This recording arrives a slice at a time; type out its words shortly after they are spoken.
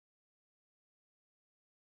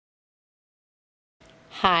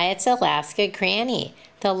Hi, it's Alaska Granny.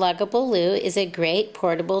 The Luggable Loo is a great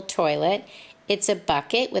portable toilet. It's a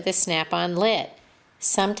bucket with a snap-on lid.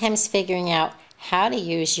 Sometimes figuring out how to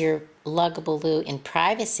use your Luggable Loo in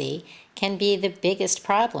privacy can be the biggest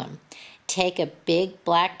problem. Take a big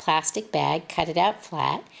black plastic bag, cut it out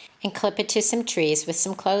flat, and clip it to some trees with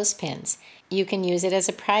some clothespins. You can use it as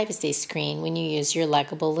a privacy screen when you use your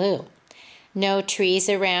Luggable Loo. No trees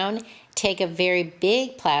around? Take a very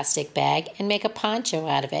big plastic bag and make a poncho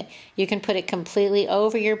out of it. You can put it completely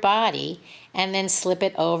over your body and then slip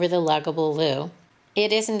it over the Luggable Loo.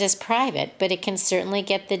 It isn't as private, but it can certainly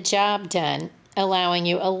get the job done, allowing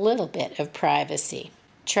you a little bit of privacy.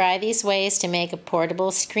 Try these ways to make a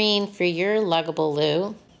portable screen for your Luggable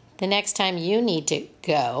Loo the next time you need to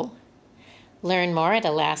go. Learn more at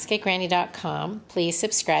alaskagranny.com. Please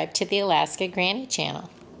subscribe to the Alaska Granny channel.